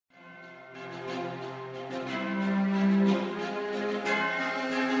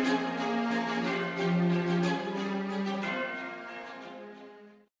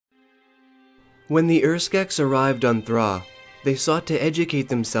When the Urskeks arrived on Thra, they sought to educate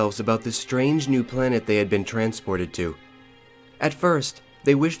themselves about the strange new planet they had been transported to. At first,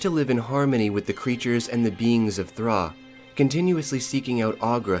 they wished to live in harmony with the creatures and the beings of Thra, continuously seeking out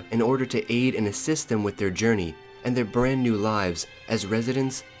Aughra in order to aid and assist them with their journey and their brand new lives as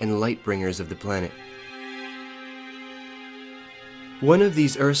residents and lightbringers of the planet. One of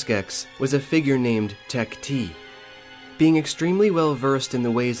these Urskeks was a figure named skekTek. Being extremely well versed in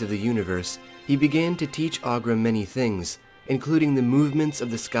the ways of the universe, he began to teach Aughra many things, including the movements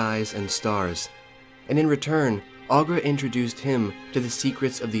of the skies and stars, and in return, Aughra introduced him to the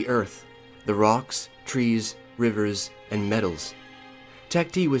secrets of the earth, the rocks, trees, rivers, and metals.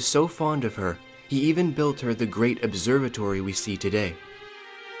 skekTek was so fond of her, he even built her the great observatory we see today.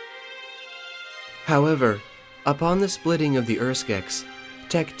 However, upon the splitting of the Urskeks,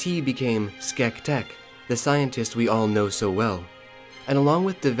 skekTek became skekTek, the scientist we all know so well, and along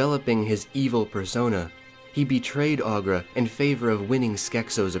with developing his evil persona, he betrayed Aughra in favor of winning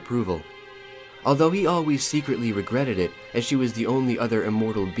Skekso's approval. Although he always secretly regretted it, as she was the only other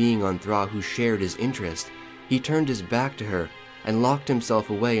immortal being on Thra who shared his interest, he turned his back to her and locked himself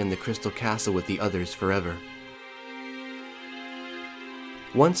away in the Crystal Castle with the others forever.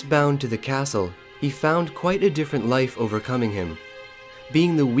 Once bound to the castle, he found quite a different life overcoming him.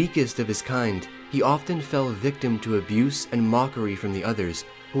 Being the weakest of his kind, he often fell victim to abuse and mockery from the others,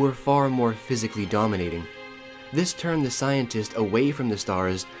 who were far more physically dominating. This turned the scientist away from the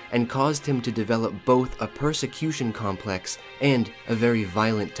stars and caused him to develop both a persecution complex and a very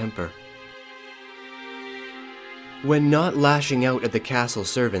violent temper. When not lashing out at the castle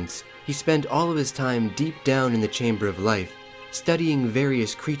servants, he spent all of his time deep down in the Chamber of Life, studying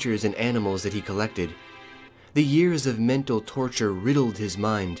various creatures and animals that he collected. The years of mental torture riddled his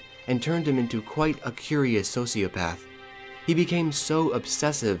mind and turned him into quite a curious sociopath. He became so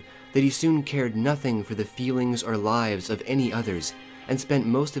obsessive that he soon cared nothing for the feelings or lives of any others and spent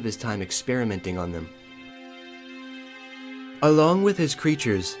most of his time experimenting on them. Along with his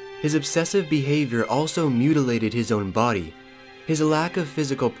creatures, his obsessive behavior also mutilated his own body. His lack of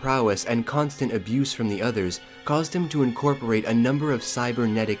physical prowess and constant abuse from the others caused him to incorporate a number of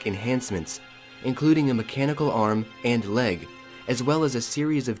cybernetic enhancements, including a mechanical arm and leg, as well as a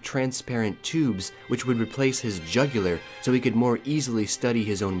series of transparent tubes which would replace his jugular so he could more easily study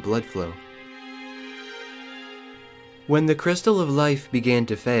his own blood flow. When the Crystal of Life began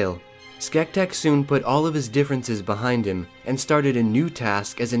to fail, skekTek soon put all of his differences behind him and started a new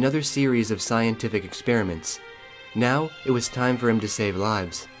task as another series of scientific experiments. Now it was time for him to save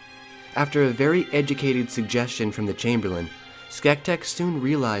lives. After a very educated suggestion from the Chamberlain, skekTek soon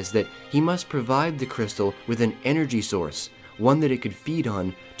realized that he must provide the crystal with an energy source, one that it could feed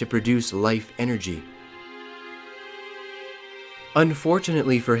on to produce life energy.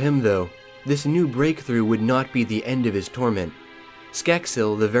 Unfortunately for him though, this new breakthrough would not be the end of his torment.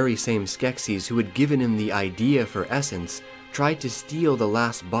 Skeksis, the very same Skeksis who had given him the idea for essence, tried to steal the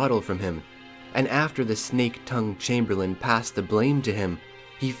last bottle from him, and after the snake-tongued Chamberlain passed the blame to him,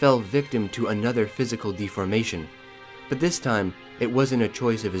 he fell victim to another physical deformation. But this time, it wasn't a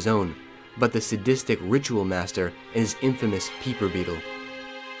choice of his own, but the sadistic ritual master and his infamous peeper beetle.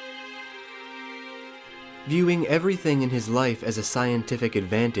 Viewing everything in his life as a scientific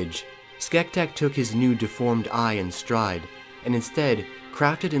advantage, skekTek took his new deformed eye in stride, and instead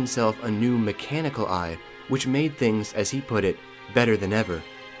crafted himself a new mechanical eye, which made things, as he put it, better than ever.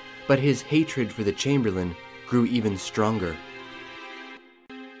 But his hatred for the Chamberlain grew even stronger.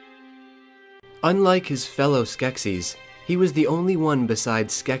 Unlike his fellow Skeksis, he was the only one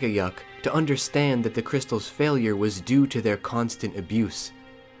besides Skekayuk to understand that the crystal's failure was due to their constant abuse.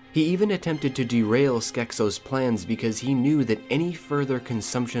 He even attempted to derail Skekso's plans because he knew that any further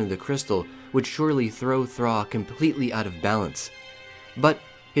consumption of the crystal would surely throw Thra completely out of balance. But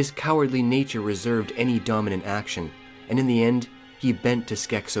his cowardly nature reserved any dominant action, and in the end, he bent to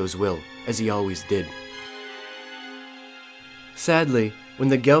Skekso's will, as he always did. Sadly, when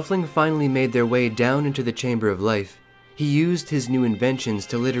the Gelfling finally made their way down into the Chamber of Life, he used his new inventions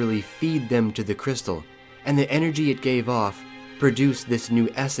to literally feed them to the crystal, and the energy it gave off produced this new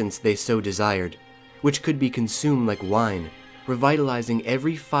essence they so desired, which could be consumed like wine, revitalizing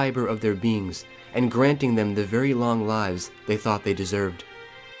every fiber of their beings and granting them the very long lives they thought they deserved.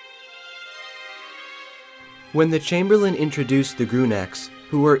 When the Chamberlain introduced the Grunaks,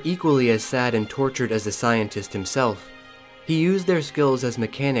 who were equally as sad and tortured as the scientist himself, he used their skills as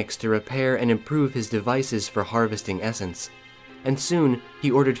mechanics to repair and improve his devices for harvesting essence, and soon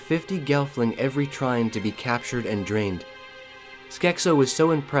he ordered 50 Gelfling every trine to be captured and drained. Skekso was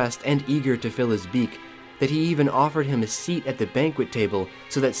so impressed and eager to fill his beak that he even offered him a seat at the banquet table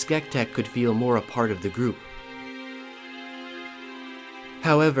so that skekTek could feel more a part of the group.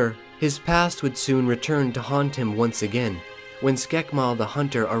 However, his past would soon return to haunt him once again, when Skekmal the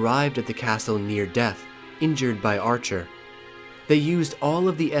hunter arrived at the castle near death, injured by Archer. They used all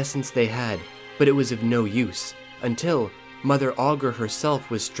of the essence they had, but it was of no use, until Mother Augur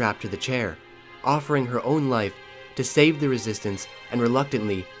herself was strapped to the chair, offering her own life to save the resistance and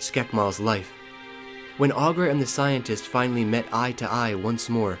reluctantly Skekmal's life. When Augur and the scientist finally met eye to eye once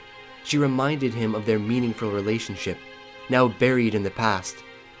more, she reminded him of their meaningful relationship, now buried in the past,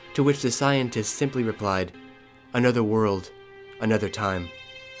 to which the scientist simply replied, "Another world, another time."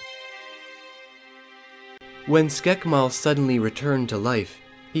 When Skekmal suddenly returned to life,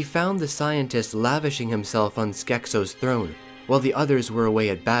 he found the scientist lavishing himself on Skekso's throne, while the others were away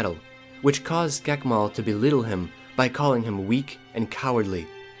at battle, which caused Skekmal to belittle him by calling him weak and cowardly.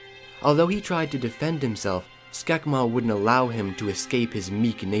 Although he tried to defend himself, Skekmal wouldn't allow him to escape his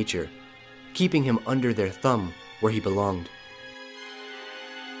meek nature, keeping him under their thumb where he belonged.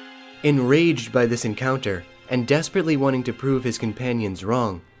 Enraged by this encounter, and desperately wanting to prove his companions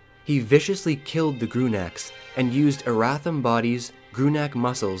wrong, he viciously killed the Grunaks and used Aratham bodies, Grunak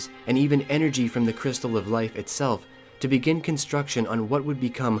muscles, and even energy from the Crystal of Life itself to begin construction on what would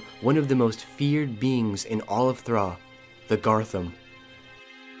become one of the most feared beings in all of Thra, the Gartham.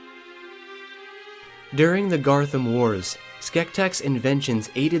 During the Gartham Wars, skekTek's inventions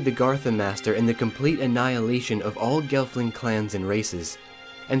aided the Gartham Master in the complete annihilation of all Gelfling clans and races,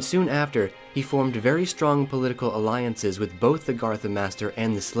 and soon after, he formed very strong political alliances with both the Gartham Master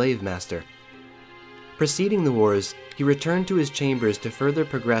and the Slave Master. Preceding the wars, he returned to his chambers to further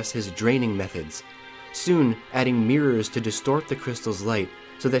progress his draining methods, soon adding mirrors to distort the crystal's light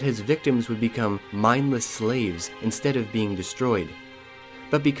so that his victims would become mindless slaves instead of being destroyed.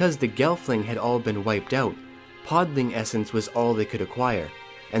 But because the Gelfling had all been wiped out, Podling essence was all they could acquire,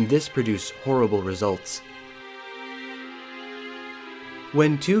 and this produced horrible results.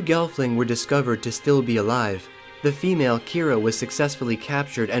 When 2 Gelfling were discovered to still be alive, the female Kira was successfully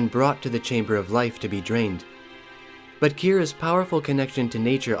captured and brought to the Chamber of Life to be drained. But Kira's powerful connection to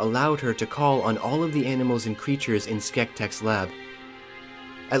nature allowed her to call on all of the animals and creatures in skekTek's lab.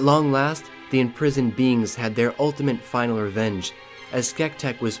 At long last, the imprisoned beings had their ultimate final revenge, as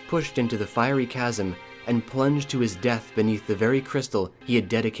skekTek was pushed into the fiery chasm and plunged to his death beneath the very crystal he had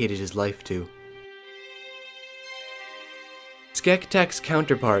dedicated his life to. skekTek's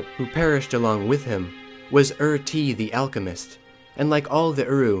counterpart, who perished along with him, was Ur-T the alchemist, and like all the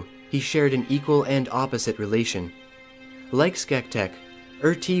Uru, he shared an equal and opposite relation. Like skekTek,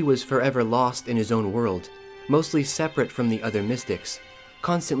 Ur-T was forever lost in his own world, mostly separate from the other mystics,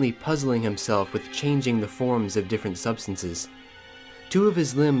 constantly puzzling himself with changing the forms of different substances. 2 of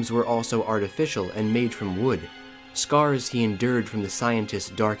his limbs were also artificial and made from wood, scars he endured from the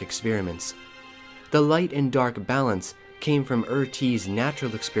scientist's dark experiments. The light and dark balance came from Ur-T's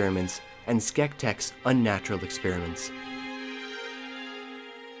natural experiments and skekTek's unnatural experiments.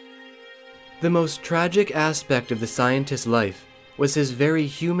 The most tragic aspect of the scientist's life was his very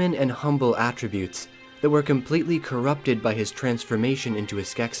human and humble attributes that were completely corrupted by his transformation into a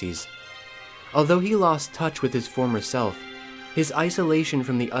Skeksis. Although he lost touch with his former self, his isolation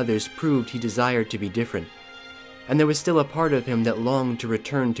from the others proved he desired to be different, and there was still a part of him that longed to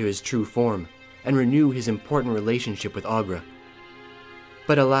return to his true form and renew his important relationship with Augur.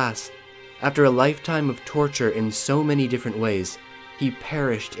 But alas, after a lifetime of torture in so many different ways, he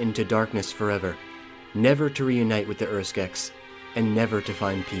perished into darkness forever, never to reunite with the Urskeks, and never to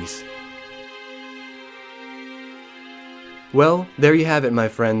find peace. Well, there you have it, my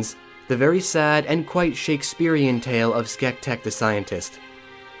friends, the very sad and quite Shakespearean tale of skekTek the scientist.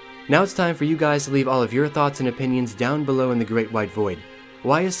 Now it's time for you guys to leave all of your thoughts and opinions down below in the Great White Void.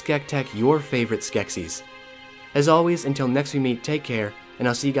 Why is skekTek your favorite Skeksis? As always, until next we meet, take care, and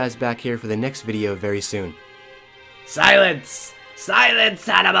I'll see you guys back here for the next video very soon. Silence! Silence,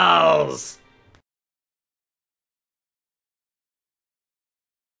 animals!